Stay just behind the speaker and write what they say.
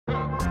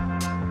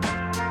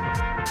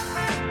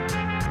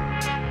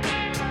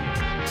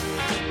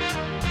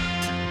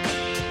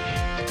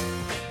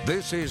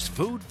This is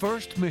Food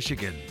First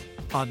Michigan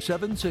on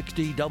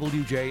 760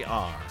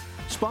 WJR,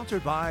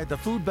 sponsored by the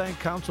Food Bank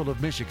Council of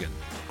Michigan,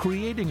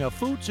 creating a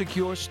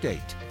food-secure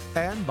state,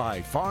 and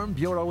by Farm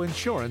Bureau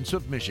Insurance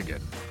of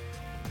Michigan.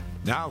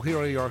 Now here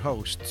are your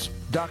hosts,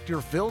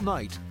 Dr. Phil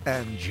Knight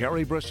and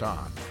Jerry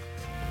Brisson.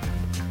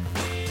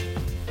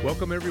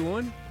 Welcome,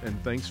 everyone, and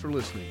thanks for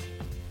listening.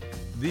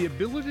 The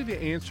ability to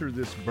answer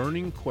this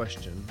burning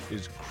question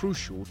is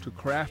crucial to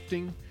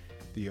crafting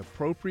the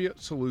appropriate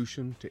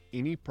solution to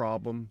any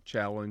problem,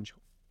 challenge,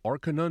 or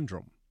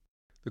conundrum.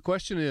 The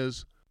question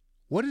is,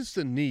 what is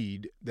the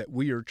need that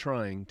we are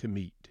trying to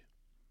meet?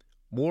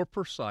 More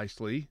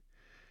precisely,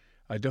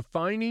 a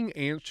defining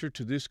answer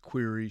to this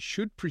query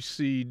should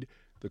precede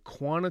the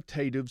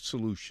quantitative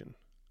solution.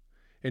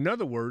 In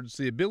other words,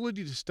 the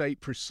ability to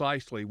state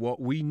precisely what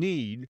we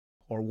need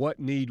or what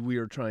need we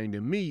are trying to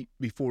meet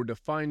before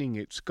defining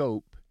its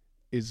scope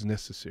is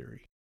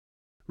necessary.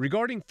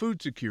 Regarding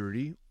food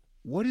security,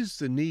 what is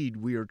the need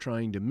we are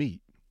trying to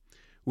meet?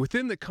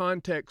 Within the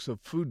context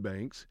of food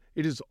banks,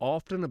 it is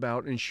often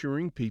about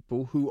ensuring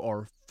people who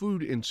are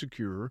food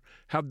insecure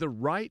have the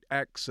right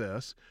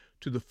access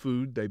to the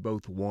food they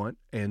both want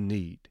and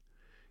need.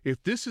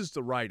 If this is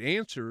the right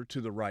answer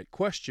to the right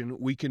question,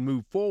 we can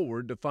move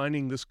forward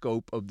defining the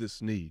scope of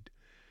this need.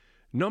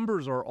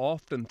 Numbers are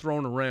often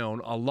thrown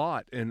around a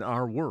lot in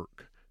our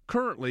work.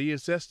 Currently,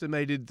 it's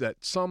estimated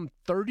that some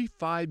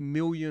 35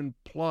 million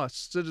plus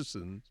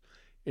citizens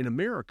in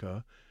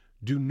America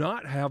do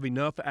not have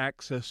enough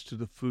access to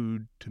the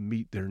food to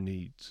meet their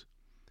needs,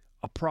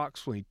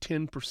 approximately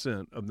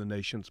 10% of the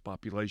nation's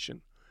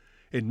population.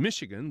 In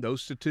Michigan,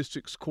 those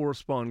statistics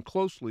correspond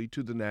closely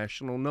to the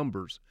national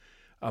numbers.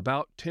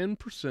 About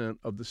 10%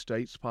 of the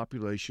state's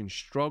population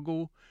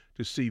struggle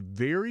to see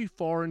very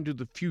far into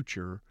the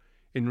future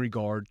in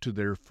regard to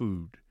their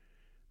food,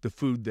 the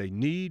food they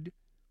need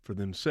for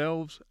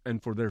themselves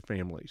and for their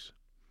families.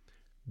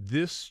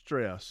 This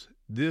stress,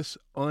 this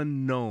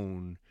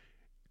unknown,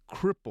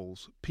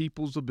 cripples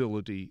people's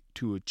ability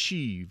to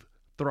achieve,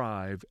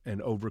 thrive,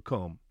 and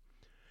overcome.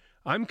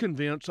 I'm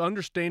convinced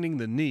understanding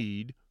the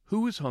need,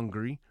 who is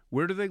hungry,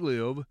 where do they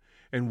live,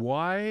 and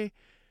why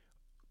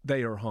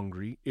they are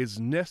hungry is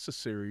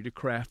necessary to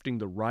crafting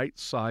the right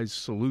size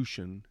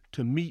solution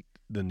to meet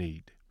the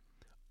need.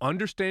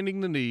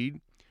 Understanding the need,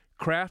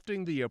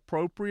 crafting the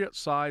appropriate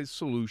size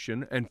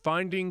solution, and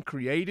finding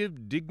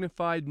creative,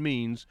 dignified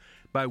means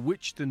by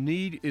which the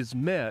need is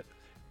met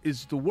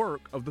is the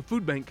work of the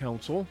Food Bank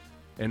Council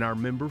and our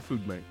member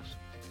food banks.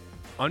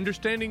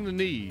 Understanding the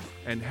need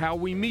and how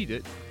we meet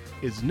it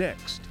is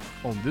next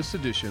on this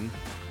edition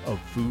of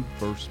Food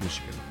First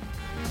Michigan.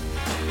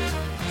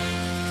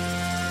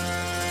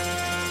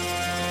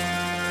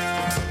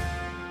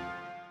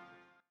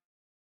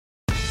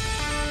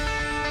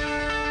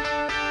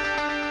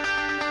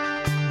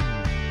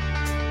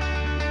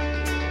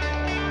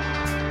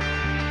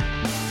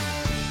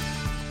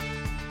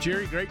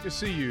 Jerry, great to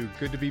see you.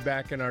 Good to be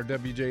back in our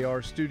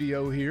WJR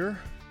studio here.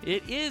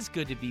 It is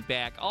good to be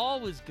back.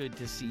 Always good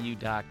to see you,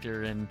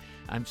 Doctor, and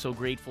I'm so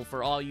grateful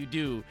for all you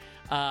do.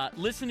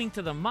 Listening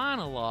to the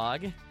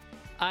monologue,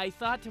 I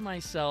thought to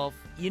myself,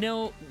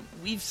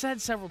 we've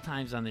said several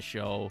times on the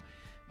show,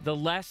 the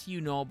less you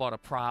know about a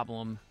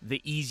problem,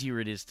 the easier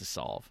it is to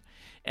solve.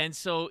 And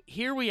so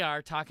here we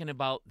are talking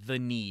about the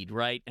need,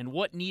 right? And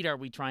what need are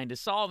we trying to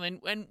solve?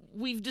 And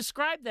we've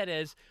described that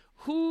as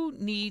who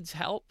needs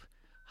help,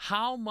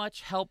 how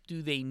much help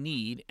do they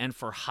need, and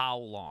for how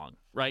long,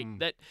 right?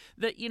 That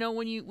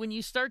when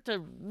you start to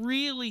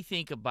really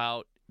think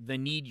about the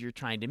need you're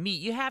trying to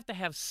meet, you have to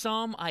have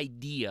some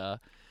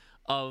idea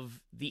of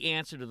the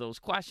answer to those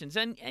questions.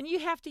 And you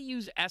have to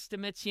use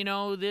estimates.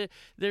 There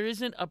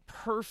isn't a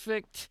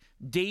perfect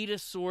data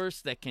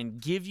source that can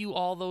give you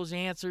all those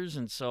answers.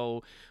 And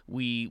so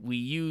we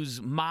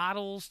use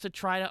models to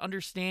try to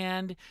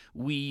understand.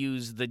 We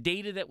use the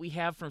data that we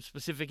have from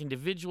specific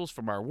individuals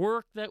from our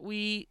work that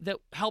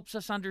helps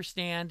us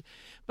understand.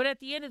 But at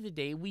the end of the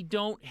day, we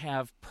don't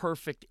have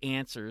perfect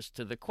answers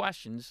to the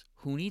questions: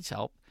 who needs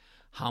help,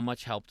 how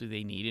much help do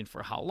they need, and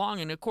for how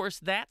long? And of course,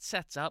 that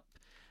sets up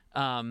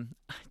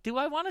do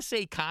I want to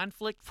say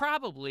conflict?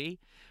 Probably,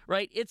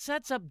 right? It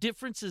sets up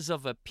differences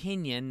of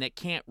opinion that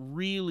can't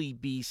really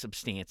be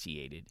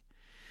substantiated.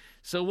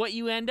 So what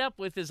you end up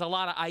with is a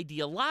lot of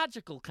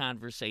ideological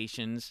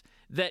conversations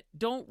that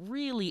don't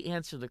really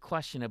answer the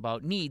question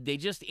about need. They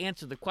just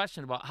answer the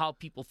question about how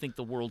people think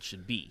the world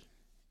should be.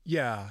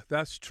 Yeah,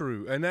 that's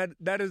true. And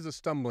that is a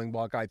stumbling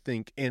block, I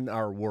think, in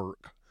our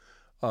work,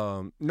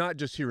 not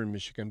just here in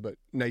Michigan, but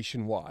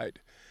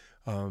nationwide.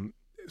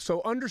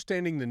 So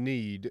understanding the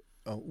need,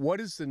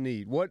 what is the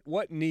need?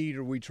 What need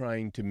are we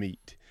trying to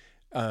meet?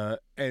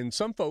 And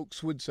some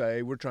folks would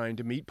say we're trying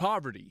to meet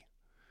poverty.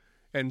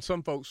 And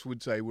some folks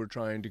would say we're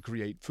trying to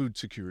create food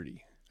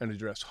security and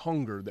address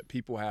hunger that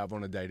people have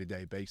on a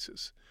day-to-day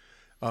basis.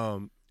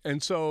 And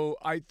so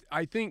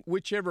I think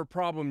whichever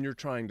problem you're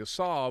trying to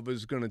solve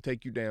is going to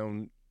take you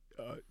down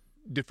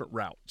different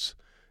routes.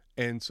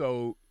 And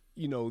so,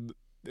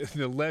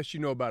 the less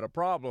you know about a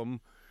problem,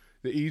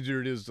 the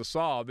easier it is to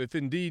solve. If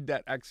indeed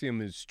that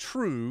axiom is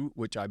true,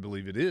 which I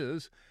believe it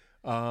is,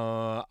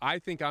 I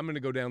think I'm going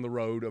to go down the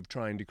road of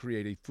trying to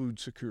create a food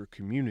secure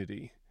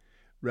community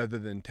rather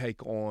than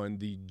take on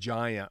the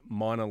giant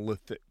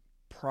monolithic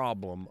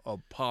problem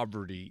of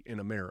poverty in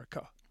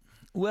America.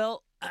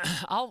 Well,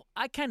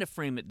 I kind of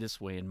frame it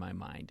this way in my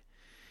mind.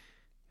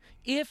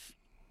 If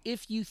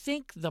you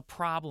think the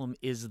problem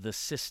is the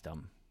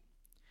system,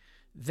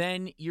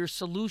 then your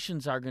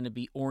solutions are going to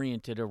be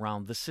oriented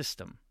around the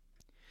system.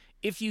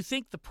 If you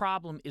think the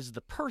problem is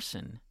the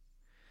person,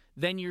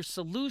 then your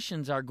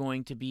solutions are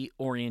going to be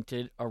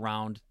oriented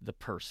around the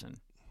person,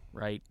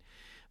 right?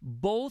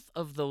 Both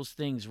of those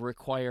things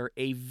require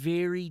a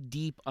very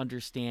deep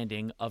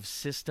understanding of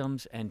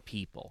systems and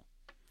people.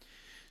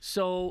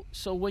 So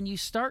when you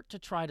start to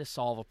try to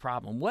solve a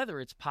problem, whether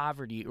it's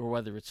poverty or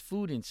whether it's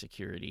food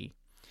insecurity,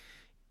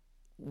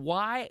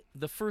 why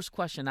the first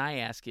question I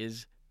ask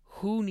is,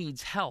 who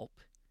needs help?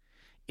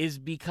 Is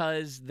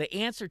because the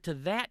answer to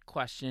that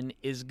question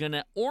is going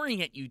to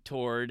orient you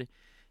toward,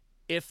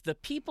 if the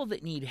people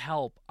that need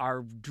help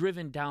are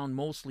driven down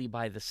mostly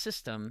by the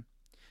system,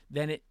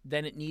 then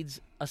it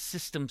needs a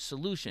system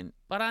solution.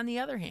 But on the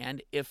other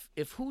hand, if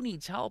who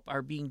needs help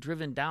are being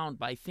driven down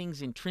by things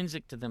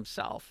intrinsic to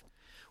themselves,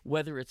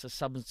 whether it's a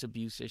substance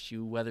abuse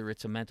issue, whether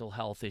it's a mental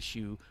health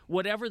issue,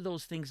 whatever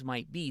those things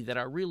might be that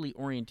are really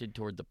oriented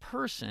toward the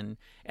person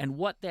and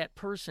what that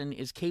person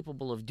is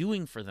capable of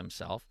doing for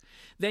themselves,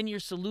 then your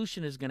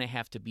solution is going to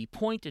have to be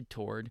pointed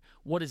toward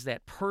what does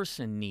that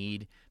person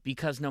need,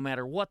 because no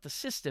matter what the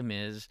system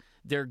is,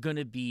 they're going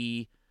to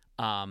be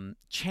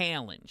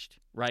challenged,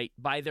 right,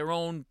 by their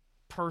own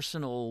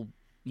personal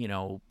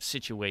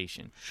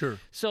situation. Sure.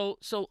 So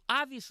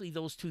obviously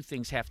those two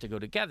things have to go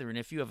together. And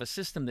if you have a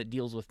system that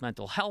deals with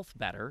mental health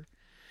better,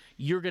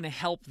 you're going to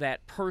help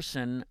that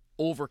person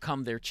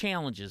overcome their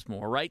challenges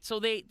more, right? So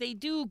they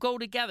do go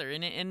together.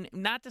 And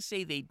not to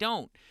say they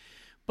don't,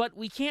 but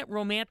we can't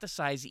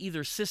romanticize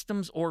either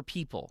systems or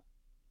people.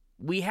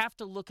 We have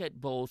to look at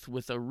both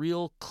with a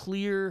real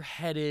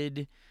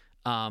clear-headed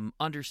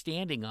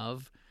understanding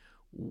of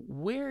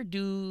where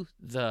do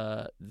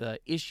the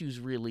issues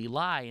really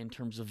lie in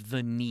terms of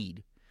the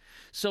need.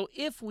 So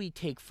if we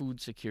take food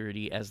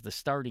security as the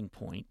starting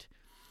point,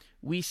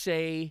 we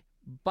say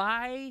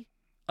by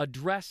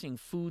addressing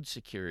food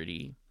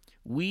security,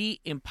 we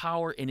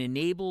empower and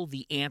enable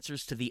the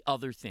answers to the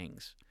other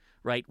things,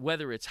 right?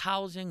 Whether it's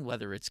housing,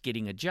 whether it's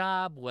getting a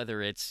job,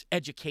 whether it's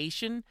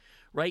education,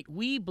 right?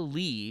 We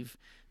believe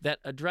that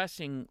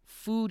addressing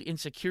food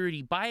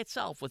insecurity by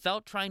itself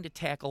without trying to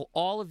tackle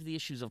all of the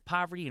issues of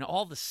poverty and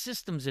all the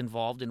systems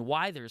involved in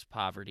why there's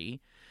poverty,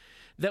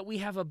 that we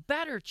have a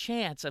better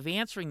chance of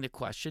answering the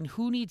question,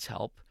 who needs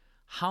help,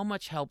 how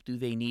much help do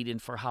they need, and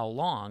for how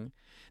long,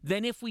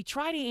 than if we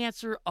try to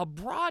answer a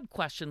broad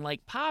question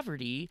like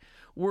poverty,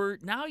 where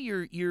now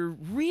you're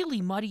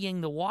really muddying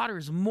the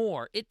waters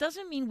more. It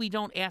doesn't mean we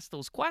don't ask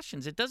those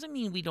questions. It doesn't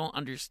mean we don't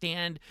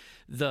understand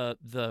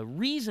the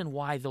reason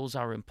why those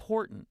are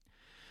important.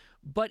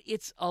 But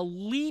it's a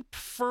leap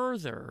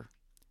further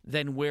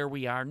than where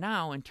we are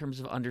now in terms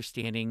of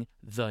understanding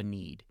the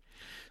need.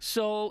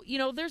 So,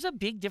 there's a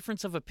big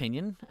difference of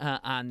opinion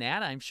on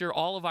that. I'm sure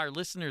all of our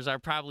listeners are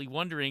probably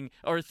wondering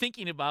or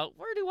thinking about,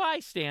 where do I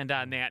stand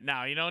on that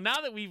now?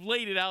 Now that we've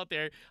laid it out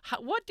there,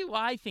 what do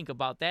I think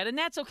about that? And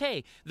that's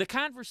okay. The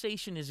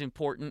conversation is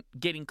important.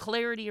 Getting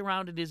clarity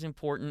around it is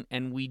important.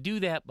 And we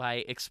do that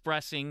by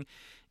expressing,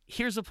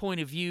 here's a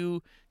point of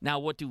view. Now,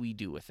 what do we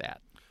do with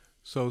that?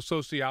 So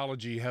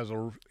sociology has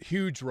a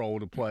huge role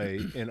to play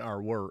in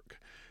our work.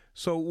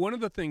 So one of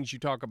the things you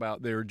talk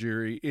about there,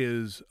 Jerry,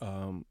 is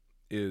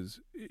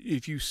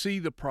if you see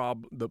the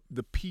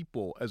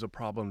people as a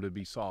problem to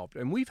be solved.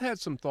 And we've had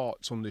some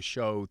thoughts on this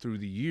show through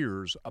the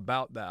years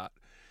about that.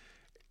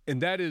 And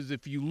that is,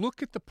 if you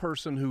look at the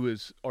person who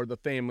is, or the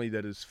family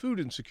that is food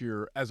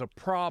insecure, as a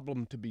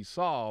problem to be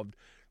solved,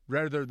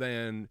 rather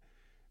than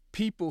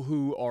people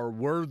who are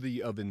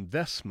worthy of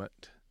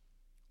investment,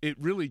 it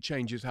really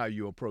changes how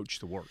you approach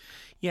the work.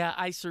 Yeah,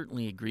 I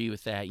certainly agree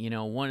with that.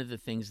 One of the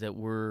things that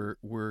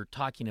we're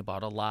talking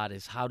about a lot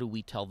is how do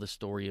we tell the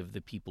story of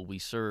the people we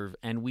serve,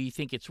 and we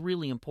think it's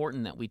really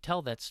important that we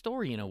tell that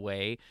story in a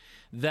way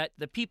that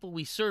the people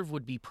we serve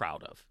would be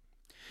proud of,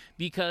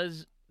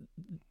 because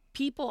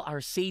people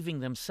are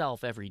saving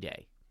themselves every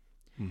day.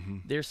 Mm-hmm.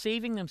 They're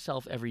saving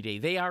themselves every day.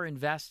 They are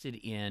invested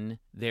in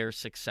their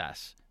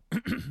success.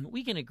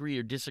 We can agree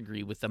or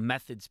disagree with the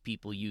methods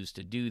people use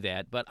to do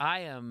that, but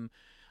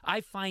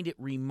I find it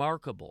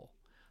remarkable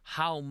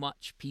how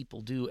much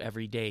people do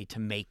every day to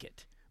make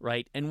it,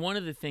 right? And one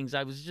of the things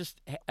I was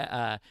just,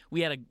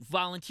 we had a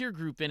volunteer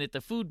group in at the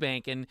food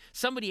bank, and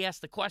somebody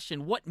asked the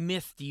question, what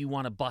myth do you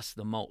want to bust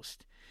the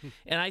most?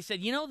 And I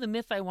said, the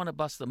myth I want to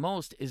bust the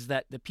most is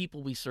that the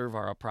people we serve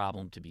are a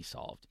problem to be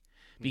solved,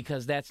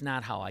 because that's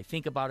not how I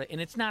think about it,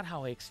 and it's not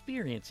how I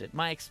experience it.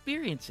 My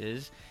experience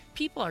is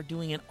people are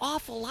doing an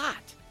awful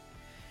lot.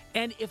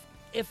 And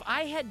if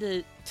I had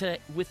to,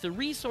 with the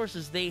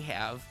resources they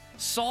have,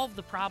 solve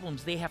the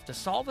problems they have to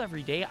solve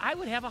every day, I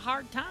would have a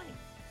hard time.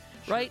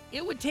 right?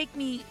 It would take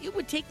me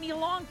a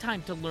long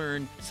time to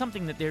learn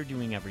something that they're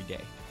doing every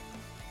day.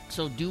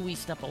 So do we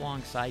step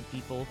alongside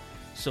people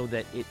so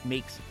that it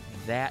makes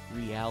that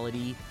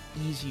reality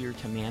easier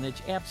to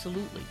manage?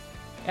 Absolutely.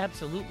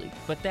 Absolutely.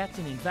 But that's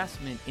an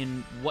investment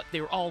in what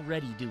they're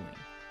already doing.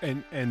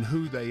 And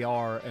who they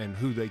are and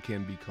who they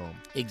can become.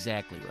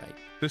 Exactly right.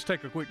 Let's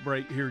take a quick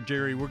break here,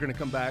 Jerry. We're going to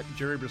come back.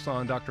 Jerry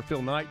Brisson, Dr.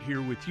 Phil Knight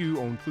here with you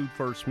on Food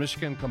First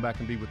Michigan. Come back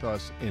and be with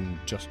us in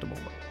just a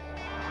moment.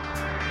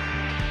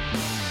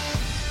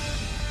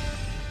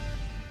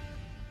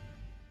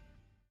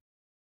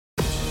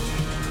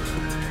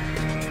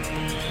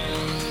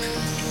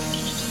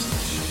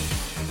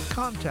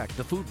 Contact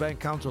the Food Bank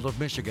Council of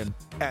Michigan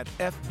at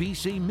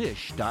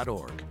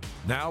fbcmich.org.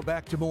 Now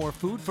back to more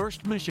Food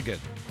First Michigan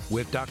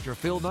with Dr.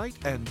 Phil Knight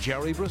and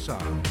Jerry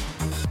Brisson.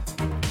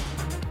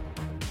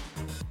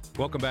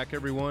 Welcome back,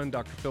 everyone.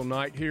 Dr. Phil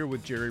Knight here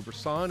with Jerry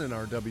Brisson in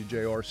our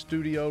WJR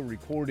studio,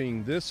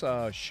 recording this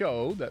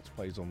show that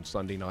plays on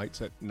Sunday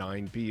nights at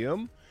 9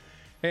 p.m.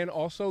 and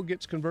also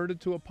gets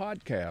converted to a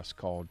podcast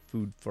called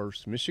Food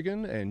First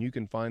Michigan, and you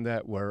can find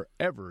that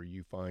wherever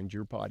you find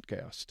your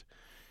podcast.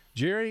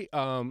 Jerry,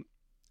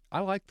 I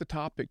like the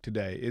topic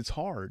today. It's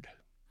hard.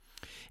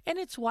 And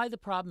it's why the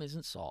problem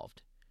isn't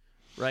solved,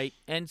 right?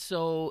 And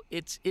so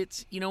it's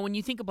when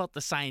you think about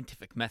the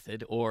scientific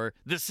method or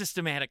the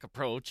systematic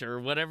approach or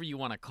whatever you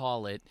want to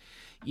call it,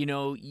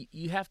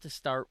 you have to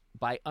start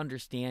by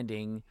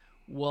understanding,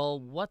 well,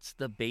 what's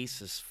the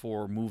basis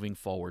for moving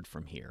forward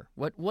from here?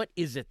 What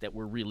is it that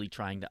we're really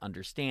trying to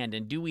understand,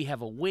 and do we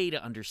have a way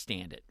to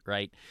understand it,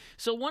 right?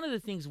 So one of the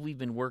things we've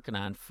been working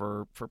on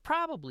for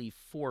probably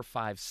 4 or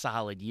 5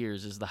 solid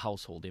years is the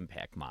household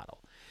impact model.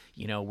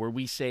 Where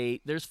we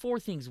say there's 4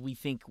 things we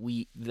think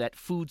that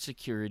food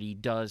security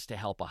does to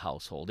help a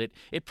household.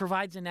 It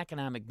provides an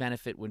economic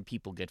benefit when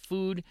people get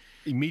food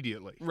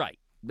immediately. Right.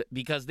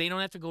 Because they don't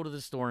have to go to the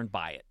store and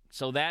buy it.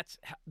 So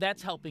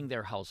that's helping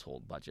their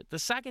household budget. The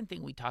second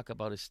thing we talk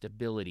about is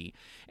stability.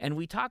 And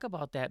we talk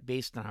about that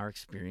based on our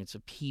experience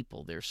of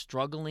people. They're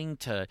struggling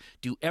to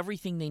do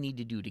everything they need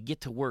to do to get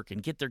to work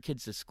and get their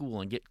kids to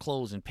school and get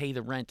clothes and pay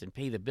the rent and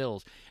pay the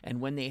bills. And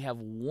when they have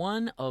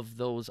one of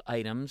those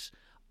items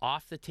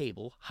off the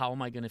table, how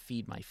am I going to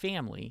feed my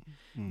family?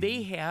 Mm-hmm.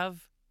 They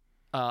have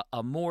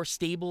a more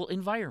stable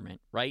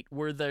environment, right,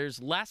 where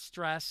there's less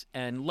stress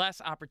and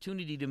less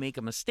opportunity to make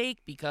a mistake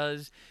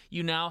because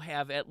you now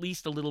have at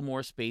least a little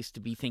more space to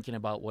be thinking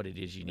about what it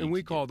is you need to do. And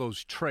we call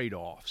those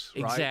trade-offs,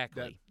 right?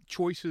 Exactly. That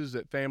choices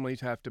that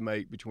families have to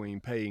make between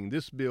paying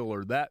this bill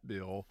or that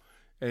bill.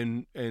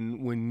 And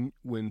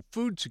when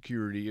food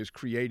security is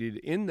created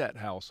in that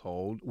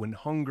household, when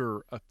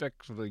hunger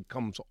effectively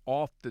comes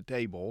off the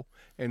table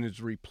and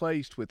is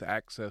replaced with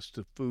access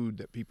to food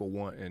that people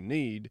want and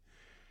need,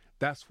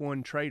 that's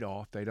one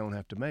trade-off they don't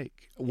have to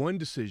make. One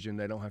decision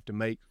they don't have to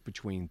make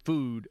between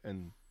food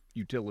and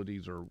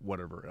utilities or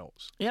whatever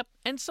else. Yep.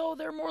 And so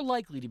they're more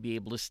likely to be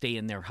able to stay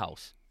in their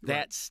house.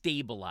 That's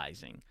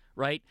stabilizing,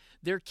 right?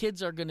 Their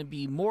kids are going to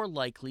be more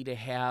likely to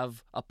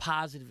have a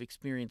positive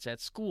experience at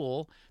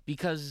school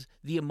because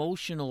the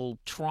emotional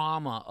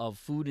trauma of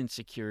food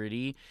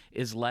insecurity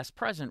is less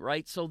present,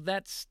 right? So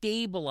that's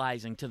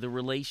stabilizing to the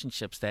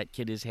relationships that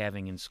kid is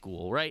having in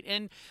school, right?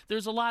 And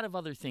there's a lot of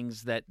other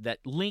things that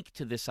link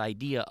to this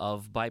idea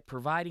of by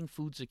providing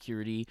food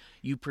security,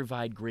 you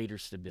provide greater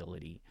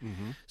stability.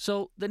 Mm-hmm.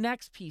 So the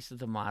next piece of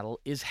the model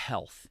is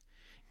health.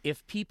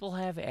 If people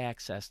have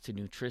access to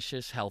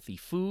nutritious, healthy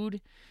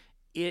food,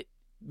 it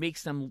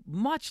makes them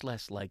much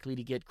less likely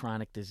to get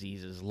chronic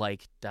diseases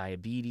like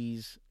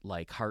diabetes,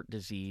 like heart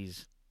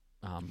disease,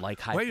 like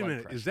high blood pressure. Wait a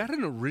minute, is that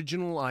an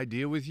original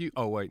idea with you?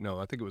 Oh, wait, no,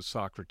 I think it was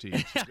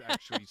Socrates who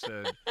actually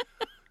said,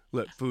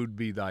 let food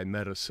be thy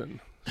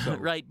medicine. So.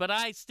 Right, but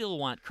I still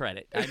want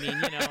credit. I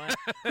mean,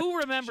 who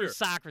remembers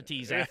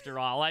Socrates after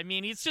all? I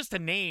mean, it's just a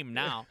name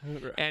now.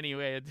 Right.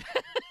 Anyway.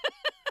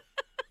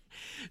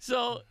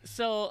 So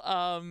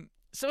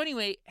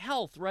anyway,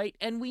 health, right?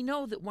 And we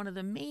know that one of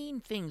the main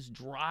things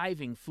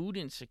driving food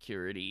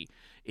insecurity,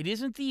 it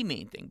isn't the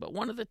main thing, but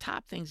one of the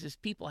top things is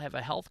people have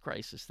a health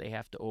crisis they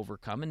have to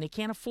overcome, and they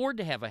can't afford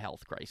to have a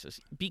health crisis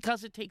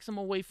because it takes them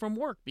away from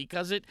work,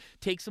 because it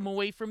takes them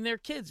away from their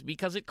kids,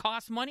 because it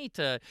costs money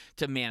to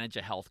manage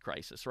a health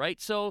crisis,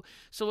 right? So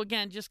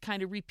again, just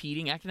kind of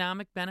repeating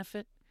economic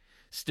benefit,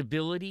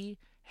 stability,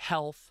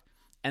 health,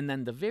 and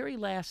then the very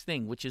last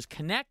thing, which is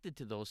connected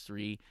to those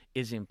 3,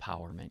 is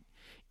empowerment.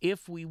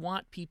 If we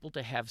want people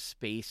to have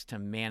space to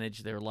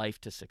manage their life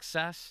to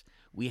success,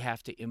 we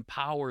have to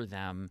empower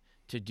them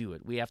to do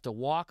it. We have to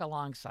walk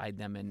alongside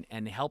them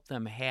and help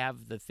them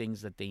have the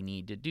things that they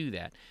need to do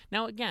that.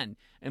 Now, again,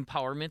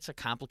 empowerment's a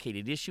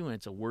complicated issue, and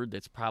it's a word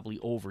that's probably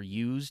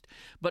overused.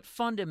 But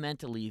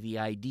fundamentally, the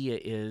idea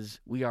is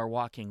we are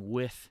walking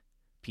with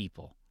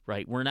people,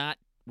 right? We're not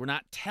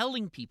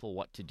telling people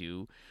what to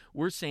do.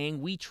 We're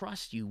saying we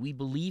trust you. We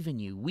believe in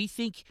you. We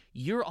think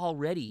you're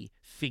already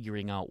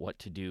figuring out what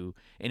to do.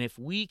 And if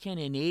we can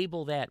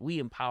enable that, we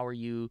empower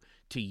you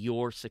to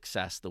your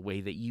success the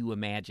way that you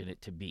imagine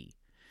it to be.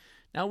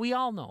 Now, we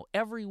all know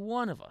every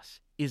one of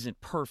us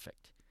isn't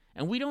perfect.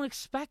 And we don't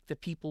expect the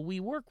people we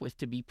work with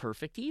to be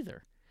perfect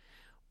either.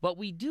 But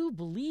we do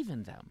believe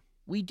in them.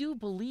 We do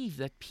believe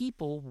that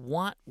people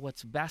want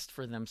what's best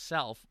for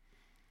themselves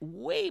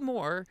way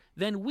more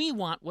than we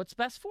want what's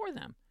best for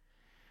them,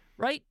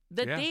 right?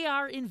 That they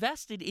are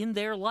invested in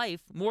their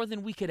life more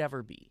than we could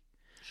ever be,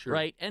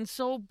 right? And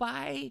so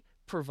by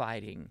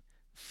providing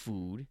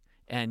food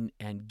and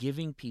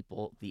giving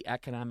people the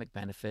economic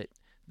benefit,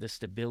 the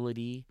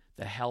stability,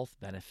 the health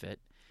benefit,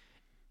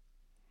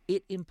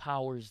 it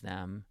empowers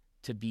them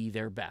to be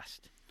their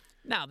best.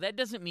 Now, that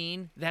doesn't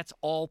mean that's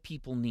all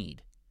people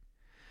need.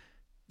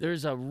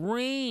 There's a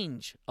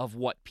range of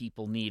what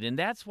people need, and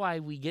that's why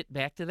we get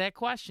back to that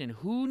question.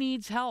 Who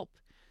needs help?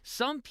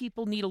 Some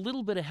people need a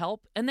little bit of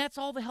help, and that's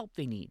all the help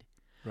they need.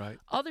 Right.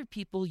 Other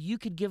people, you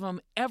could give them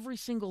every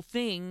single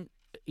thing,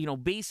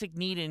 basic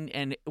need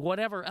and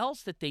whatever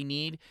else that they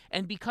need,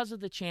 and because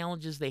of the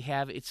challenges they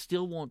have, it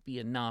still won't be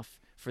enough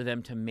for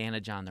them to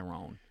manage on their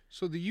own.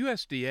 So the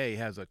USDA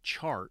has a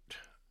chart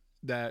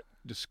that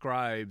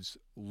describes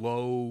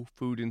low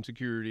food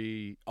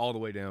insecurity all the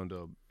way down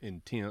to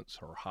intense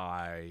or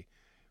high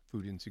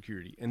food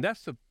insecurity. And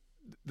that's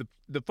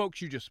the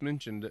folks you just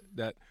mentioned,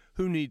 that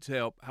who needs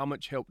help, how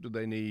much help do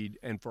they need,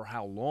 and for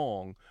how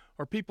long,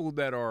 are people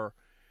that are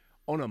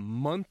on a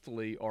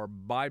monthly or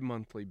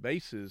bi-monthly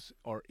basis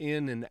are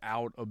in and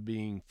out of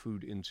being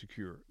food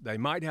insecure. They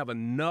might have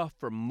enough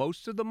for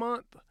most of the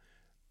month,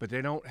 but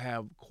they don't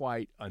have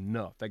quite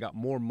enough. They got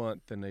more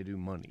month than they do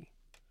money.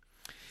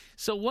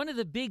 So one of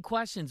the big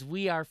questions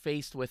we are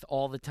faced with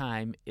all the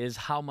time is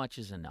how much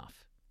is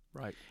enough?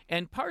 Right.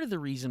 And part of the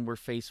reason we're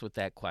faced with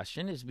that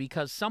question is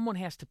because someone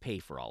has to pay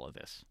for all of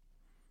this,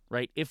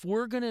 right? If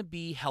we're going to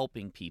be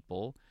helping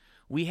people,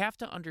 we have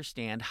to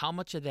understand how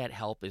much of that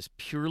help is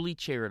purely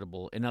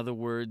charitable. In other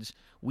words,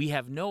 we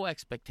have no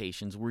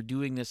expectations. We're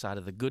doing this out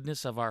of the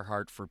goodness of our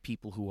heart for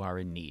people who are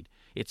in need.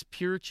 It's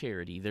pure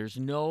charity. There's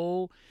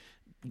no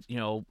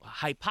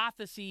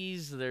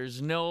hypotheses.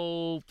 There's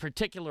no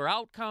particular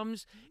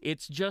outcomes.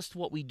 It's just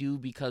what we do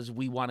because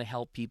we want to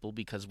help people,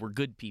 because we're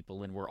good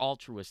people and we're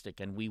altruistic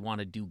and we want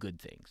to do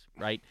good things,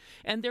 right?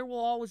 And there will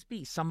always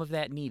be some of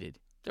that needed.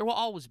 There will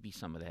always be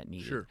some of that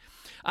needed. Sure.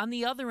 On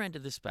the other end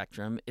of the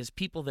spectrum is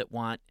people that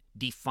want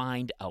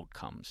defined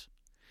outcomes.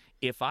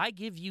 If I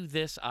give you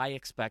this, I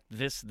expect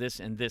this,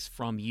 and this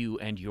from you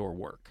and your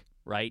work,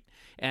 right?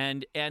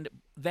 And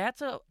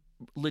that's a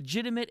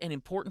legitimate and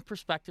important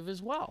perspective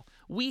as well.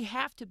 We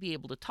have to be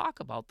able to talk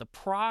about the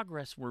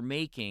progress we're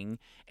making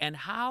and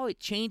how it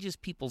changes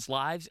people's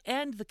lives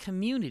and the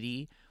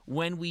community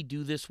when we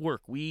do this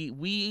work.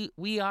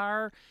 We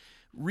are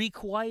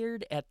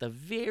required at the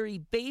very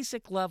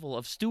basic level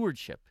of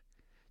stewardship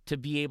to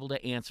be able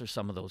to answer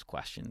some of those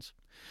questions.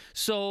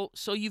 So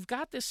you've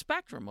got this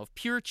spectrum of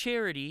pure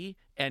charity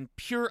and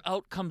pure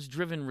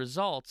outcomes-driven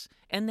results,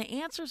 and the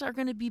answers are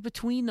going to be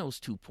between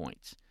those 2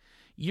 points.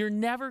 You're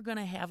never going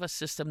to have a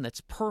system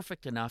that's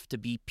perfect enough to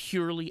be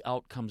purely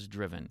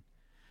outcomes-driven.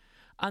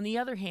 On the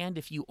other hand,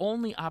 if you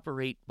only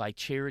operate by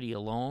charity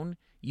alone,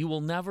 you will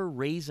never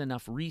raise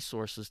enough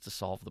resources to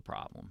solve the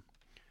problem.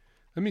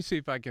 Let me see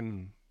if I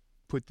can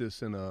put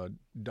this in a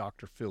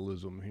Dr.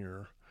 Philism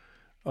here.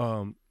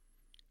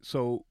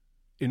 So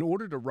in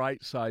order to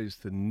right-size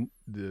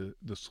the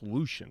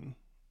solution,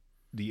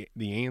 the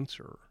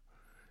answer,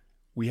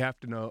 we have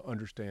to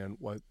understand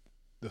what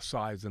the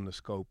size and the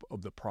scope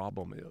of the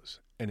problem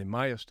is. And in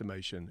my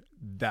estimation,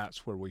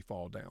 that's where we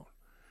fall down.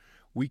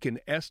 We can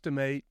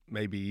estimate,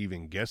 maybe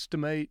even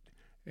guesstimate,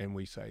 and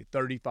we say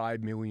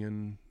 35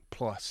 million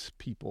plus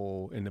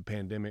people in the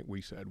pandemic.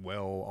 We said,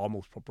 well,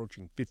 almost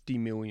approaching 50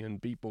 million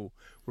people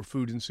were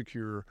food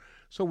insecure.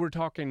 So we're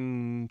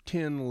talking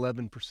 10,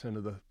 11%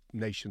 of the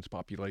nation's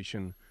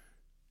population.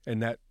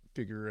 And that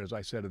figure, as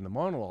I said in the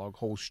monologue,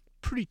 holds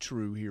pretty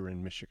true here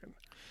in Michigan.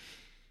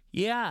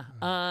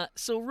 Yeah.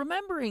 So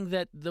remembering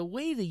that the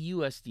way the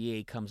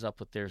USDA comes up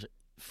with their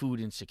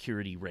food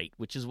insecurity rate,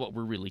 which is what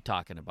we're really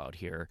talking about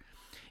here,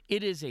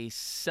 it is a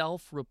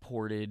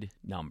self-reported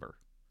number.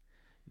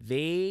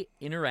 They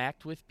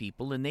interact with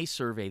people and they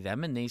survey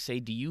them and they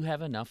say, do you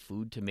have enough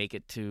food to make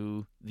it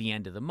to the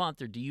end of the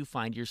month, or do you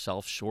find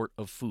yourself short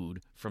of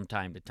food from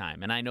time to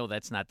time? And I know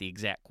that's not the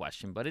exact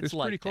question, but it's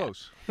like pretty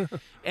close.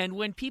 And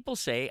when people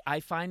say, I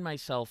find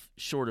myself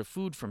short of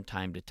food from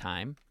time to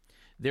time,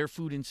 they're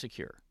food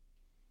insecure.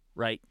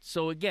 Right.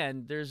 So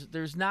again,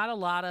 there's not a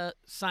lot of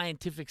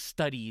scientific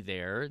study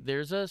there.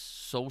 There's a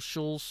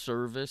social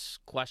service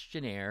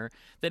questionnaire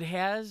that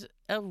has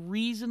a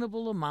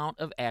reasonable amount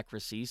of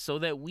accuracy so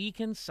that we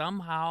can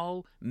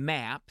somehow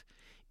map,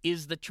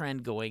 is the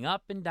trend going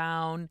up and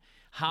down?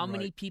 How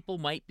many people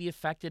might be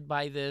affected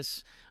by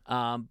this?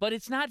 But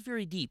it's not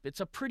very deep. It's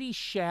a pretty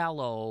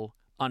shallow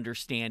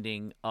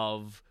understanding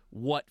of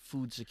what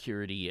food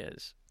security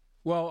is.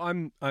 Well,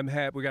 I'm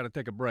happy. We got to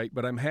take a break,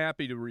 but I'm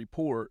happy to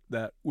report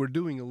that we're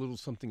doing a little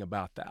something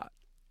about that,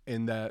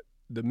 and that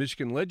the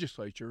Michigan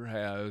legislature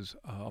has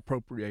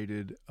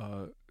appropriated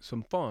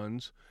some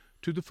funds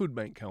to the Food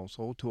Bank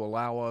Council to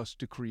allow us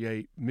to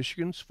create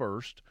Michigan's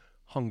first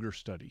hunger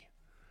study.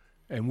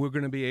 And we're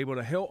going to be able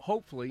to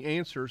hopefully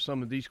answer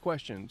some of these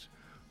questions.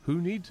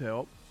 Who needs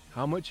help?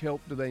 How much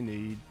help do they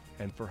need?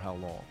 And for how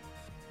long?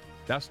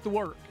 That's the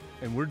work,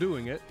 and we're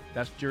doing it.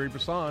 That's Jerry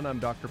Brisson. I'm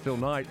Dr. Phil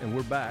Knight, and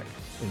we're back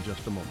in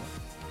just a moment.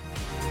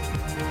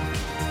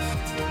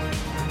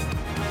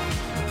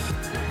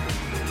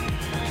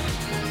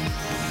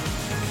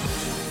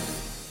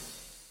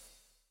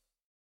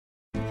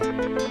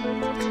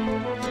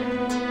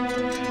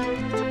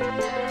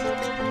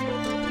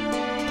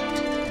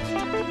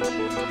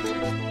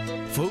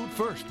 Food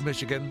First,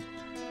 Michigan.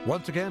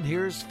 Once again,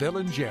 here's Phil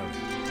and Jerry.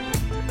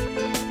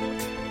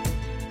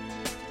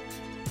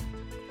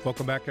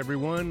 Welcome back,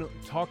 everyone.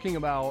 Talking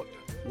about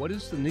what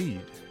is the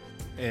need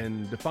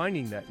and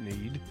defining that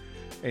need.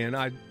 And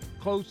I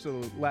closed the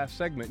last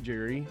segment,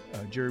 Jerry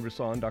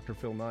Brisson, Dr.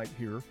 Phil Knight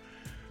here,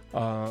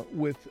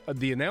 with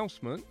the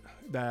announcement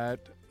that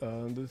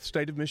the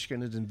state of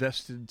Michigan has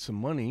invested some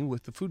money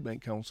with the Food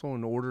Bank Council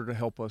in order to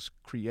help us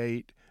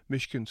create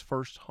Michigan's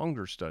first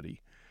hunger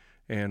study.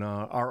 And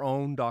our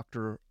own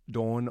Dr.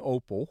 Dawn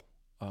Opel,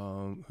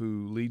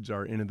 who leads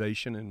our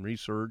innovation and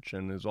research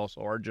and is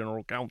also our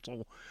general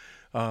counsel,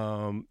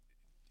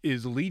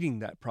 is leading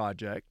that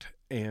project.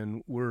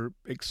 And we're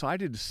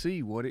excited to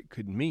see what it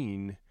could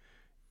mean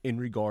in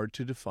regard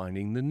to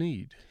defining the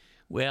need.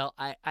 Well,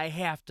 I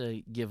have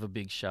to give a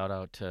big shout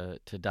out to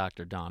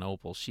Dr. Dawn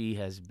Opel. She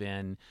has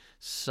been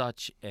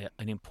such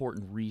an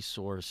important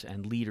resource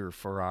and leader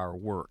for our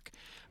work.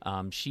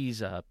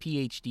 She's a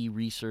PhD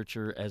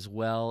researcher as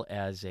well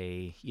as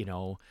a,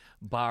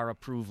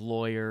 bar-approved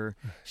lawyer.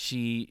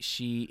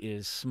 She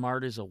is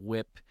smart as a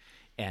whip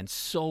and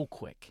so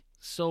quick.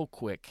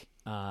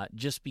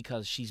 Just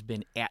because she's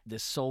been at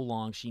this so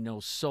long, she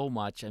knows so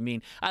much. I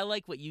mean, I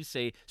like what you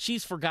say.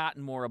 She's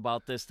forgotten more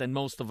about this than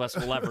most of us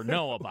will ever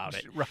know about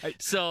it. Right.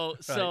 So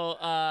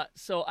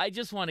I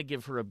just want to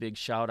give her a big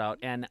shout out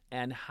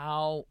and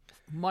how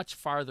much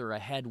farther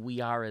ahead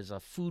we are as a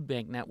food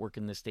bank network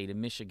in the state of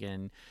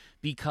Michigan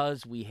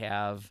because we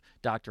have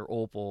Dr.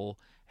 Opel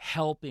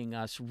helping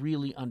us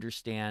really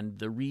understand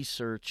the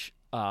research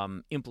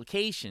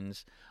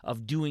implications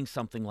of doing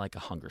something like a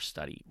hunger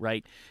study,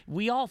 right?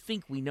 We all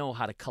think we know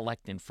how to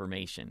collect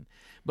information,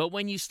 but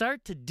when you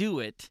start to do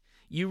it,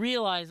 you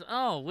realize,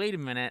 oh, wait a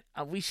minute,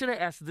 we should have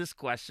asked this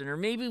question, or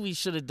maybe we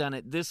should have done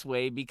it this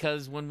way,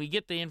 because when we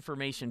get the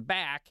information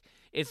back,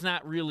 it's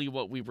not really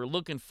what we were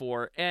looking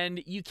for,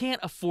 and you can't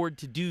afford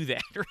to do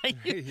that, right?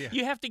 Yeah.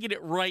 You have to get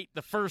it right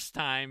the first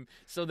time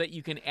so that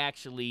you can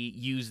actually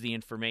use the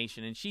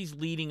information, and she's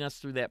leading us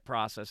through that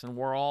process, and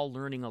we're all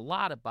learning a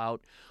lot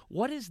about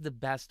what is the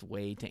best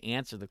way to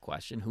answer the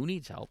question, who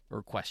needs help,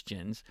 or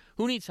questions,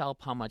 who needs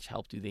help, how much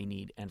help do they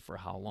need, and for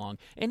how long,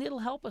 and it'll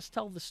help us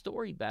tell the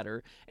story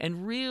better,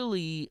 and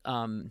really,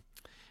 I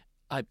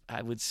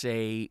would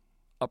say,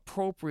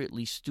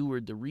 appropriately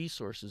steward the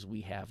resources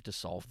we have to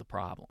solve the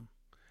problem.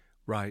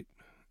 Right.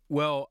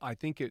 Well, I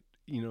think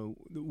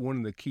one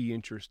of the key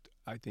interests,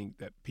 I think,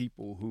 that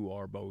people who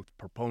are both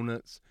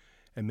proponents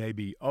and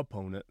maybe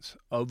opponents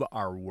of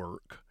our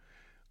work,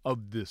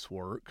 of this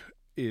work,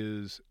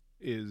 is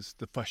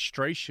the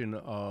frustration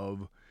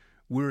of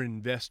we're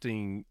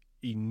investing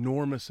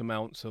enormous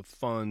amounts of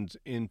funds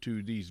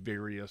into these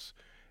various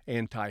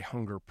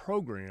anti-hunger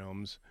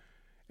programs,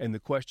 and the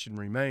question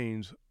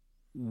remains,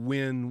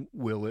 when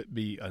will it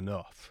be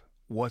enough?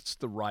 What's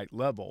the right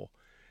level?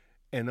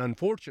 And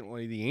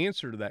unfortunately, the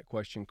answer to that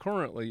question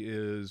currently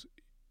is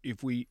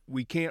if we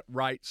can't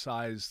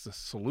right-size the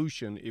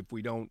solution if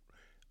we don't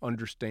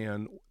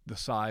understand the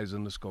size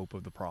and the scope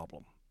of the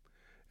problem.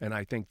 And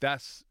I think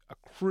that's a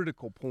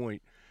critical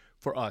point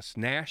for us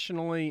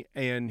nationally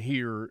and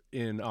here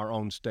in our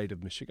own state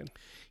of Michigan.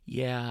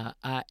 Yeah,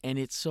 and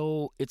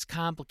it's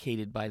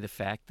complicated by the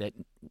fact that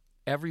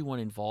everyone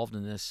involved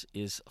in this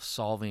is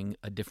solving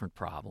a different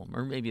problem,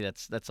 or maybe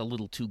that's a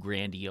little too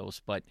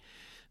grandiose, but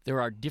there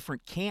are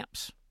different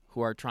camps who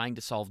are trying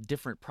to solve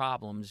different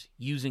problems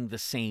using the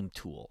same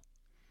tool,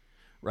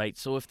 right?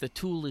 So if the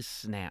tool is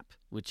SNAP,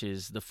 which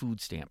is the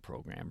food stamp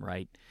program,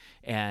 right,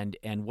 and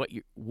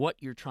what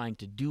you're trying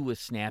to do with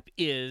SNAP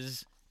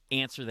is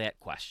answer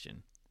that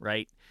question,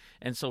 right?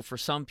 And so for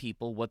some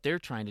people, what they're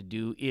trying to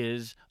do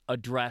is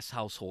address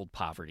household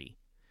poverty.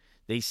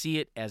 They see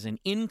it as an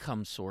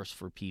income source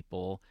for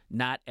people,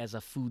 not as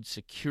a food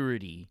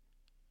security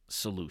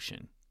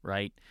solution,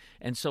 right?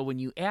 And so when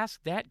you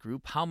ask that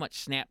group, how much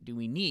SNAP do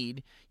we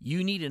need?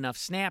 You need enough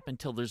SNAP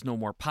until there's no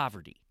more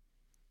poverty,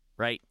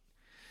 right?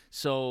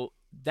 So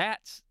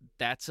that's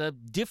a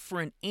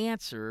different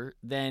answer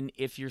than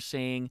if you're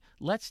saying,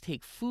 let's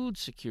take food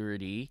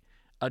security,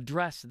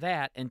 address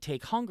that, and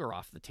take hunger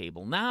off the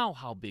table. Now,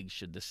 how big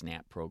should the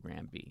SNAP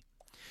program be?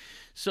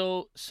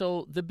 So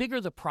the bigger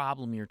the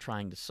problem you're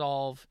trying to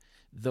solve,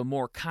 the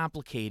more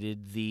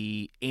complicated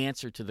the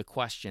answer to the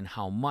question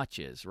how much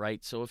is,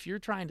 right? So if you're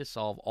trying to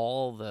solve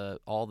all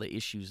the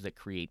issues that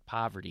create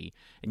poverty,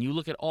 and you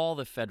look at all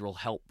the federal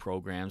help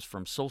programs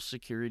from Social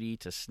Security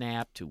to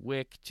SNAP to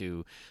WIC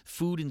to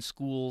food in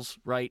schools,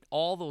 right?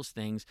 All those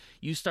things,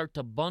 you start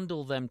to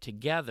bundle them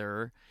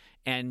together,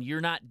 and you're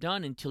not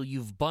done until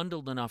you've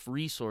bundled enough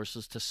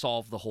resources to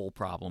solve the whole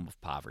problem of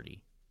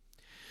poverty.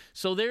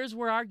 So there's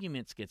where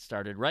arguments get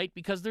started, right?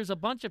 Because there's a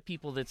bunch of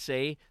people that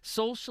say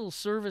social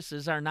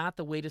services are not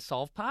the way to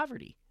solve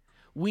poverty.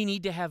 We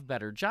need to have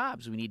better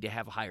jobs. We need to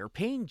have higher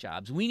paying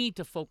jobs. We need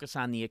to focus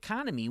on the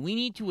economy. We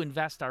need to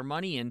invest our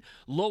money in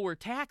lower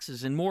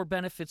taxes and more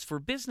benefits for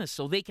business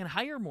so they can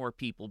hire more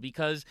people,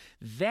 because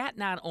that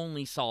not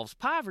only solves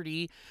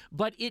poverty,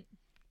 but it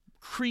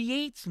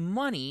creates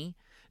money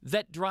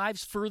that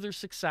drives further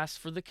success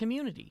for the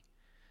community.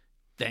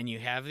 Then you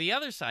have the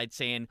other side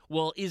saying,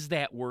 well, is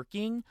that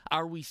working?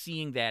 Are we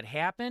seeing that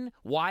happen?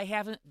 Why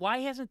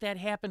hasn't that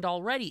happened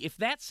already? If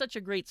that's such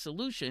a great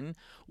solution,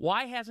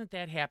 why hasn't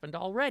that happened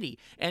already?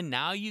 And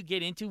now you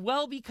get into,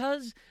 well,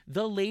 because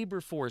the labor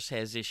force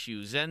has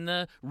issues and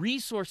the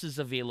resources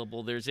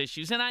available, there's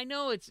issues. And I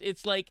know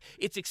it's like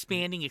it's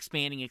expanding.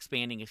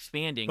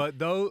 But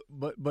the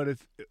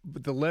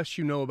less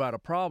you know about a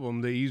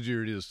problem, the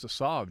easier it is to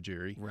solve,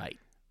 Jerry.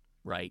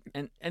 Right.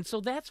 And so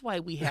that's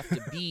why we have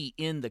to be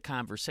in the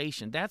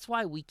conversation. That's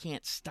why we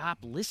can't stop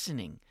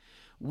listening.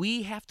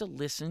 We have to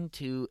listen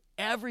to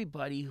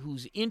everybody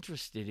who's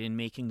interested in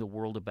making the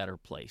world a better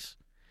place,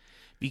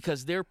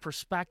 because their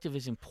perspective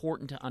is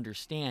important to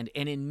understand.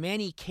 And in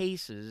many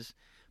cases,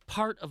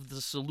 part of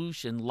the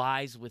solution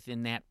lies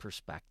within that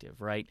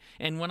perspective, right?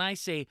 And when I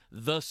say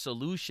the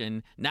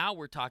solution, now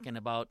we're talking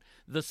about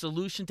the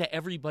solution to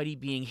everybody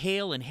being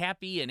hale and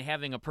happy and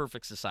having a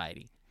perfect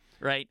society.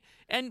 Right?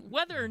 And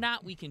whether or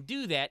not we can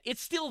do that,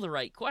 it's still the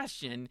right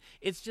question.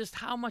 It's just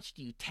how much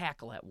do you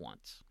tackle at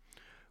once?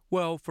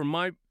 Well, from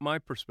my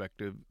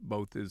perspective,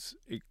 both is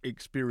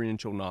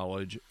experiential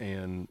knowledge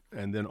and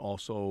then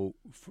also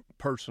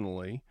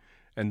personally,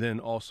 and then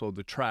also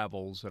the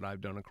travels that I've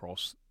done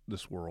across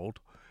this world,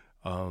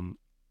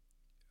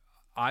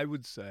 I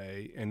would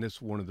say, and this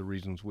is one of the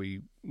reasons we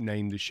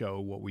named the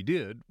show what we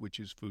did, which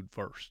is Food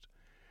First.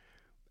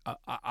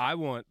 I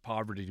want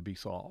poverty to be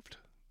solved.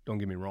 Don't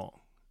get me wrong.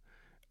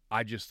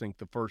 I just think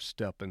the first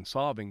step in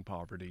solving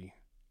poverty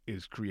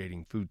is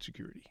creating food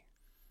security.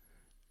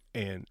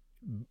 And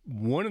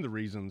one of the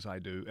reasons I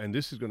do, and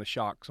this is going to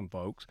shock some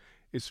folks,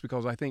 is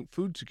because I think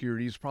food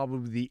security is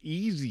probably the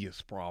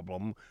easiest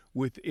problem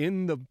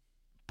within the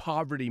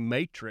poverty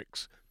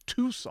matrix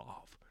to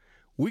solve.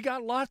 We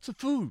got lots of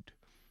food.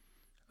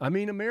 I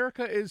mean,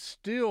 America is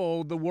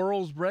still the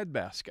world's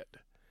breadbasket.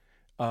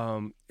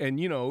 And,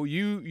 you know,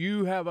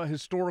 you have a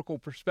historical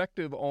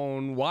perspective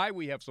on why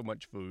we have so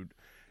much food.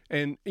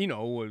 And, you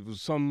know, it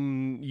was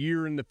some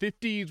year in the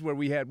 50s where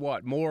we had,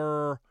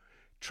 more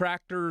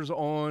tractors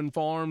on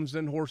farms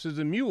than horses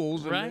and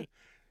mules. Right.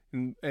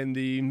 And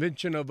the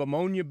invention of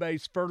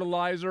ammonia-based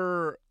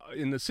fertilizer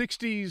in the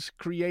 60s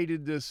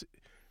created this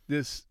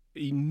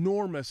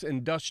enormous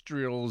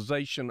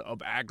industrialization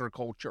of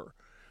agriculture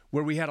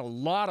where we had a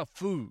lot of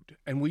food,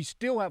 and we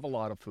still have a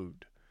lot of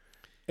food.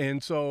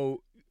 And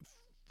so,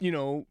 you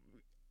know,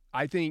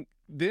 I think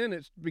then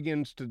it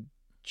begins to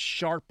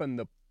sharpen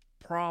the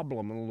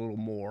problem a little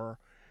more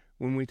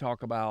when we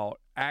talk about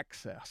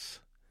access.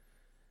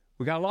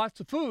 We got lots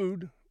of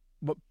food,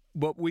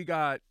 but we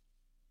got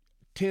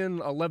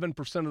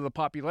 10-11% of the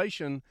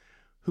population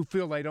who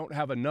feel they don't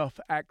have enough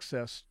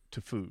access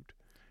to food.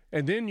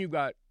 And then you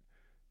got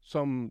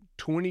some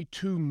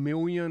 22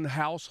 million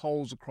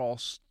households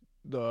across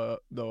the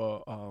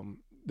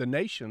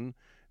nation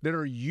that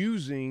are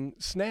using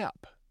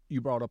SNAP. You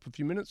brought up a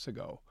few minutes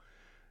ago.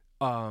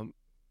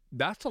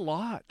 That's a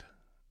lot.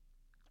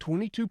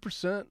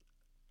 22%,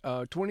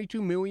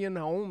 22 million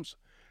homes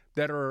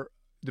that are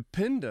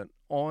dependent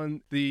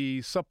on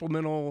the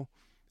Supplemental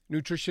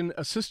Nutrition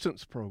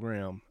Assistance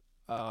Program.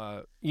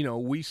 You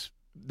know,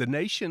 the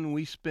nation,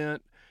 we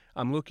spent,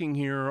 I'm looking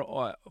here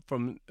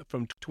from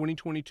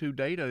 2022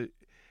 data,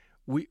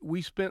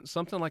 we spent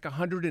something like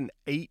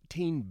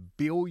 $118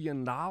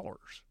 billion.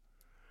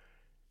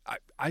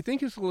 I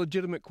think it's a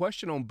legitimate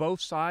question on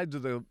both sides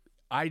of the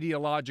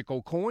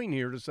ideological coin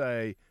here to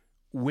say,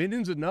 when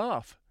is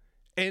enough?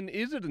 And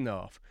is it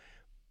enough?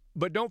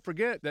 But don't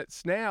forget that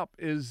SNAP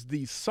is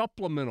the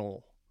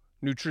Supplemental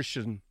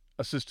Nutrition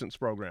Assistance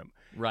Program.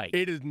 Right.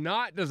 It is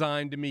not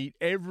designed to meet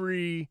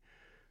every,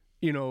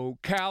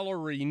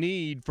 calorie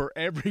need for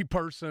every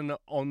person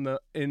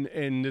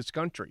in this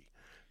country.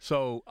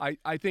 So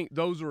I think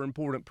those are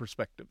important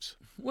perspectives.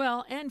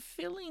 Well, and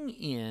filling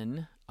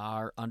in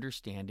our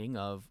understanding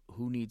of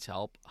who needs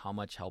help, how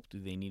much help do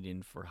they need,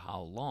 and for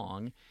how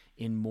long,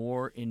 in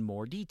more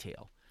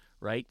detail,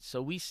 right?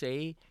 So we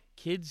say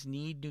kids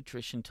need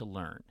nutrition to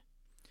learn.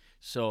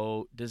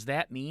 So does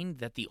that mean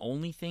that the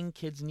only thing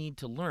kids need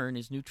to learn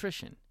is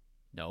nutrition?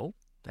 No,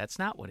 that's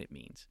not what it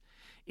means.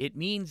 It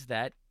means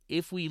that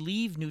if we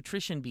leave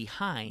nutrition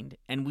behind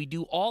and we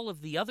do all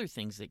of the other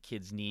things that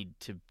kids need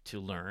to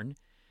learn,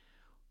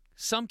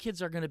 some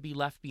kids are going to be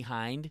left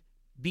behind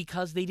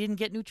because they didn't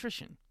get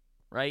nutrition,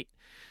 right?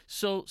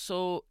 So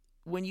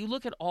when you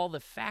look at all the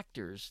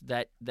factors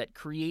that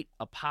create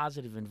a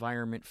positive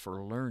environment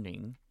for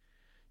learning,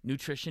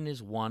 nutrition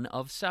is one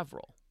of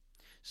several.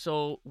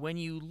 So when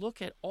you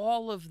look at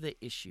all of the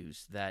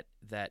issues that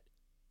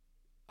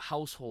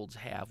households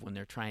have when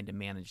they're trying to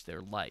manage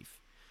their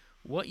life,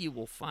 what you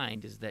will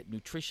find is that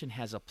nutrition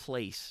has a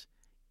place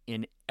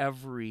in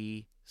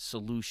every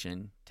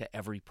solution to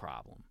every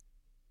problem,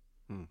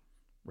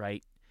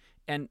 right?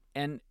 And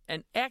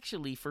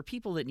actually, for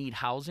people that need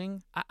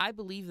housing, I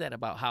believe that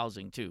about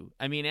housing too.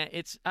 I mean,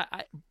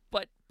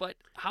 but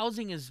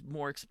housing is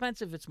more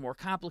expensive. It's more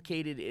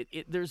complicated.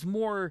 There's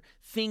more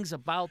things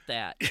about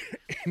that.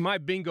 In my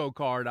bingo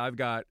card, I've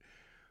got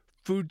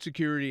food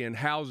security and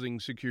housing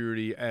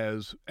security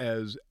as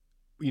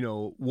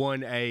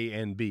 1A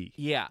and B.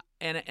 Yeah,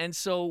 and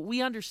so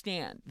we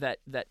understand that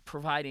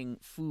providing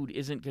food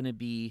isn't going to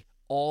be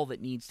all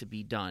that needs to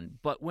be done.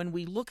 But when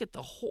we look at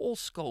the whole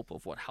scope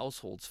of what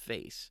households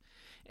face,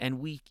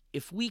 and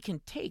if we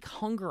can take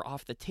hunger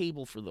off the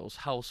table for those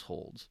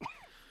households,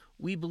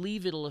 we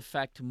believe it'll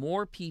affect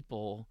more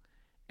people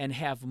and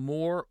have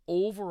more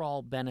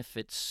overall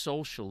benefits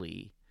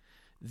socially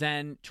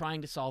than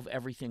trying to solve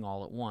everything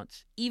all at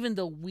once, even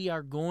though we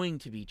are going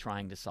to be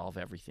trying to solve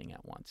everything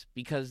at once,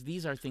 because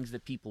these are things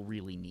that people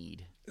really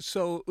need.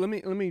 So we're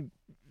going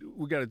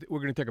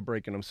to take a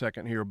break in a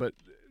second here, but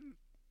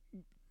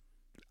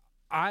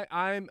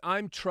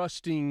I'm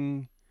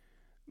trusting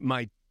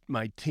my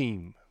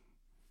team.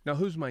 Now,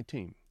 who's my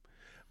team?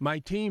 My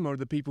team are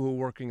the people who are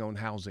working on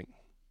housing.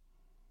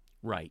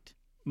 Right.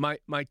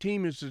 My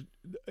team is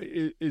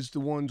the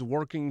ones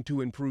working to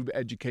improve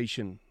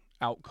education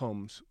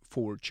outcomes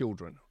for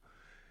children.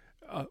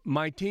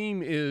 My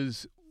team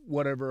is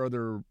whatever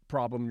other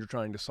problem you're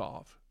trying to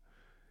solve.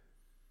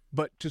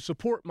 But to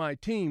support my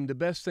team, the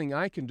best thing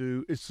I can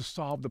do is to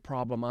solve the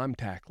problem I'm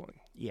tackling.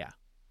 Yeah.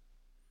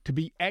 To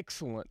be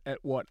excellent at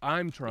what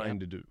I'm trying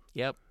to do.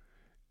 Yep.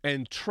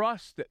 And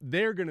trust that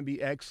they're going to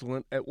be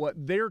excellent at what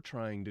they're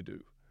trying to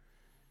do.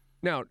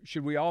 Now,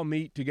 should we all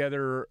meet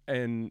together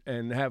and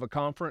have a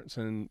conference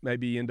and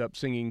maybe end up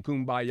singing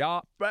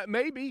Kumbaya? But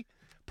maybe,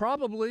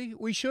 probably,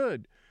 we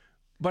should.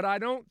 But I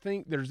don't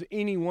think there's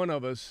any one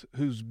of us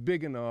who's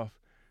big enough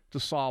to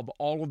solve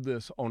all of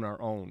this on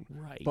our own.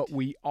 Right. But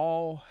we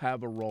all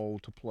have a role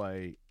to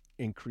play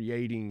in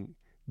creating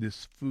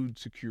this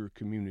food-secure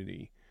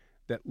community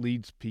that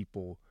leads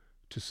people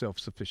to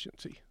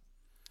self-sufficiency.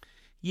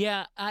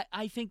 Yeah,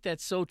 I think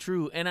that's so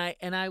true. And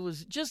I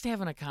was just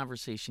having a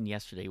conversation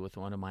yesterday with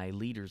one of my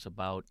leaders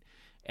about,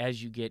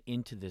 as you get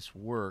into this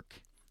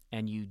work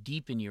and you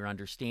deepen your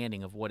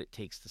understanding of what it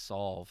takes to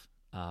solve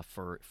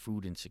for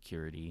food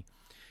insecurity,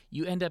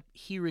 you end up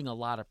hearing a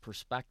lot of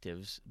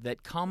perspectives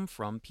that come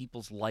from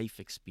people's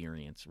life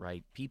experience,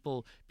 right?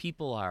 People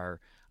are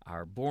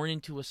born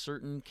into a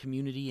certain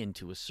community,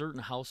 into a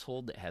certain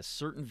household that has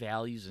certain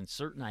values and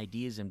certain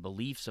ideas and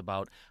beliefs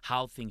about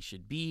how things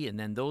should be, and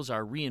then those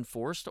are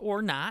reinforced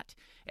or not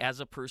as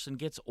a person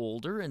gets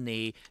older and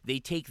they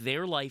take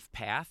their life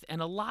path,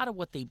 and a lot of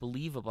what they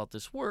believe about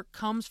this work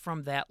comes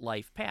from that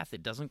life path.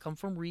 It doesn't come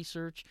from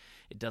research,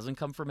 it doesn't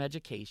come from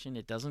education,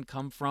 it doesn't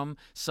come from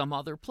some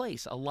other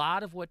place. A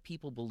lot of what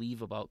people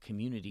believe about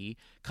community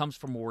comes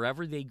from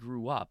wherever they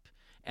grew up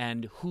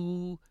and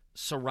who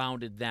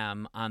surrounded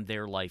them on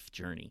their life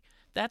journey.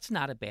 That's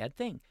not a bad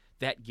thing.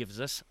 That gives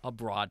us a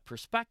broad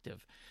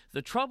perspective.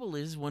 The trouble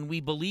is when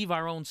we believe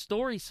our own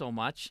story so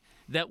much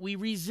that we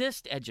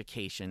resist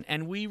education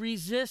and we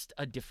resist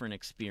a different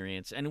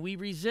experience and we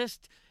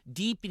resist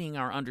deepening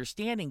our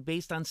understanding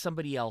based on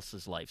somebody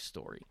else's life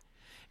story.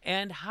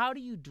 And how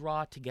do you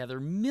draw together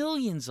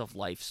millions of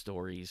life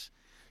stories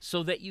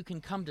so that you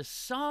can come to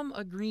some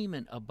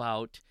agreement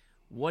about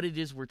what it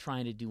is we're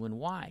trying to do and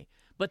why?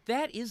 But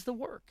that is the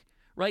work.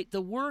 Right?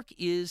 The work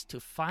is to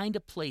find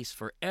a place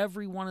for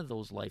every one of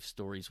those life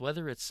stories,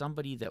 whether it's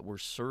somebody that we're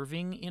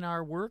serving in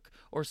our work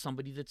or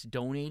somebody that's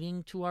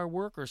donating to our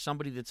work or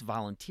somebody that's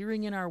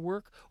volunteering in our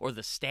work or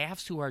the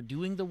staffs who are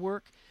doing the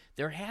work.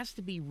 There has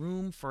to be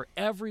room for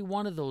every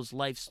one of those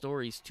life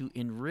stories to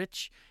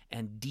enrich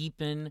and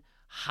deepen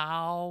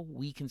how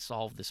we can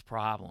solve this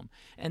problem.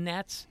 And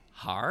that's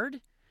hard,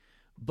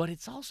 but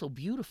it's also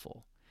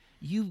beautiful.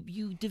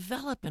 You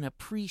develop an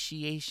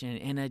appreciation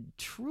and a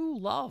true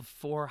love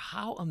for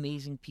how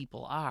amazing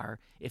people are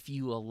if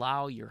you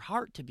allow your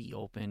heart to be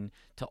open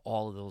to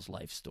all of those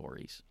life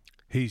stories.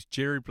 He's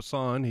Jerry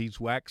Brisson. He's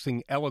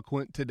waxing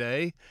eloquent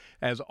today.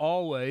 As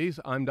always,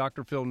 I'm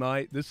Dr. Phil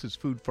Knight. This is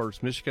Food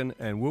First Michigan,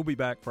 and we'll be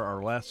back for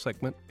our last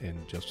segment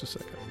in just a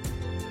second.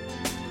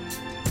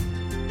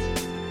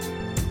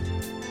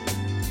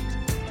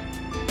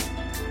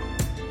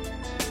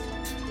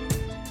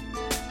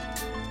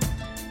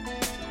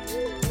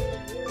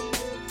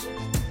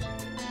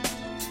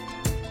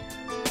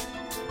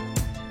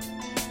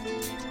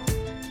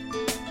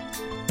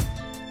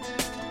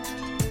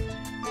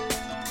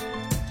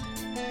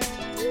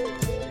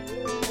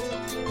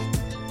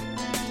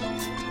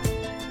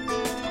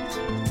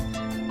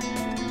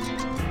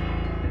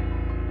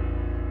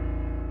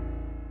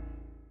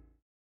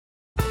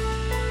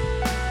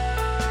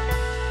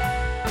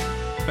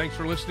 Thanks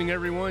for listening,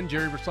 everyone.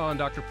 Jerry Brisson,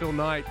 Dr. Phil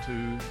Knight.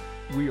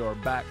 We are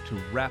back to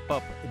wrap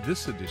up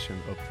this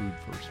edition of Food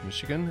First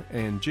Michigan.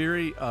 And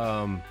Jerry,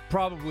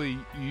 probably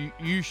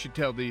you should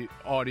tell the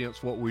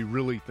audience what we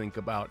really think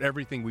about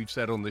everything we've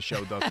said on the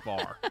show thus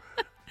far.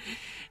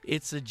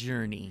 It's a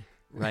journey,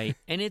 right?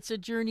 And it's a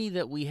journey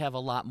that we have a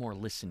lot more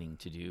listening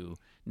to do,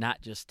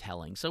 not just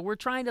telling. So we're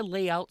trying to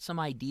lay out some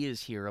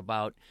ideas here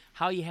about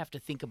how you have to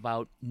think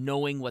about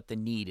knowing what the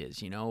need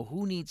is. You know,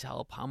 who needs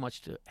help? How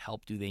much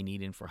help do they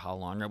need and for how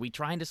long? Are we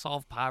trying to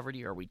solve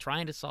poverty? Are we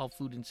trying to solve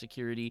food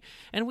insecurity?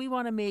 And we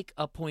want to make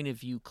a point of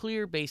view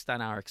clear based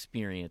on our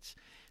experience.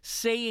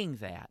 Saying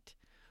that,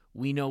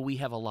 we know we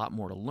have a lot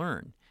more to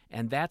learn.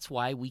 And that's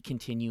why we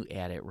continue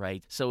at it,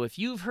 right? So if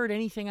you've heard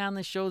anything on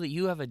the show that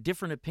you have a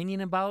different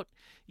opinion about,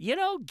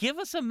 give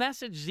us a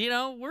message.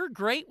 We're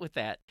great with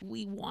that.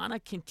 We want to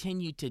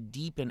continue to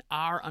deepen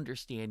our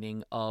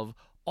understanding of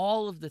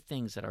all of the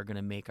things that are going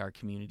to make our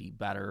community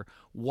better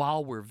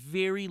while we're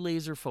very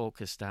laser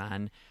focused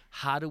on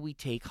how do we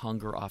take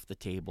hunger off the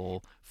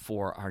table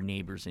for our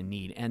neighbors in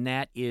need. And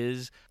that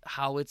is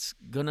how it's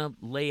going to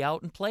lay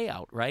out and play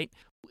out, right?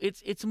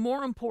 It's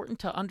more important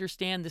to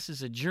understand this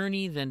is a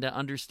journey than to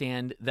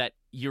understand that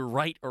you're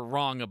right or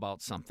wrong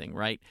about something,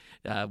 right?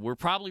 We're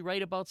probably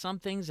right about some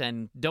things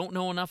and don't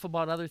know enough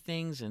about other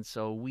things, and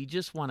so we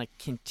just want to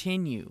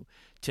continue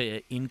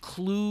to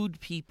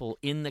include people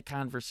in the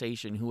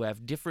conversation who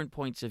have different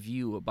points of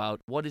view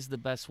about what is the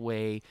best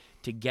way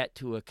to get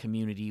to a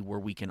community where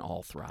we can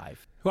all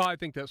thrive. Well, I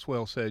think that's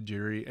well said,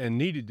 Jerry, and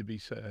needed to be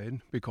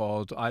said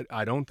because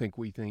I don't think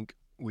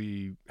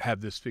we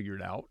have this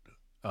figured out.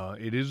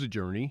 It is a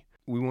journey.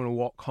 We want to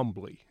walk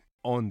humbly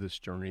on this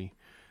journey.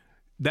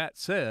 That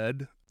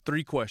said,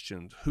 3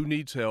 questions. Who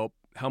needs help?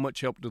 How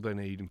much help do they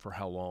need and for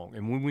how long?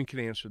 And when we can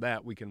answer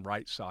that, we can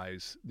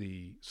right-size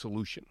the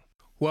solution.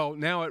 Well,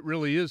 now it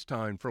really is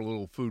time for a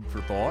little food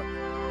for thought.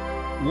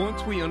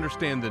 Once we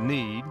understand the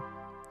need,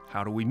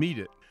 how do we meet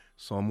it?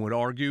 Some would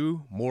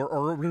argue more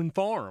urban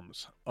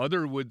farms.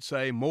 Others would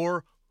say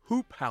more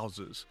hoop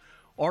houses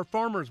or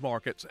farmers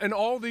markets, and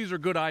all these are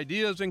good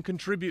ideas and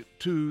contribute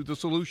to the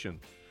solution.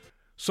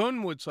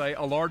 Some would say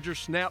a larger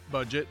SNAP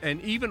budget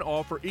and even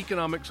offer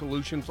economic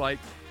solutions like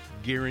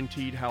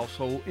guaranteed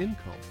household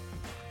income.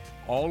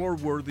 All are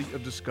worthy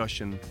of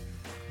discussion,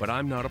 but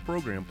I'm not a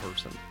program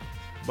person.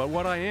 But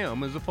what I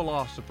am is a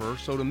philosopher,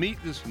 so to meet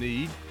this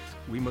need,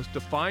 we must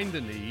define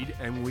the need,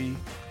 and we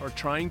are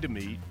trying to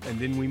meet, and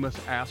then we must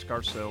ask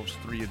ourselves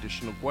 3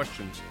 additional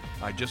questions.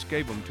 I just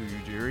gave them to you,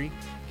 Jerry.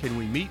 Can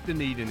we meet the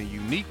need in a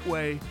unique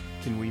way?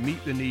 Can we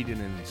meet the need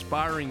in an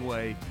inspiring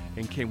way?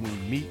 And can we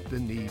meet the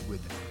need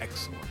with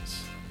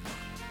excellence?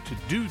 To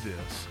do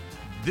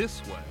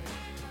this way,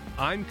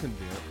 I'm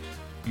convinced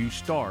you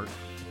start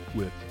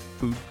with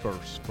food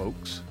first,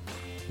 folks.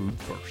 Food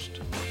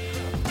first.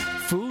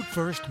 Food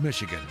First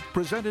Michigan,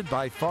 presented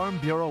by Farm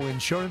Bureau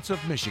Insurance of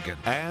Michigan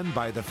and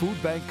by the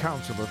Food Bank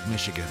Council of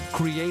Michigan,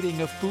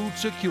 creating a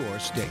food-secure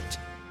state.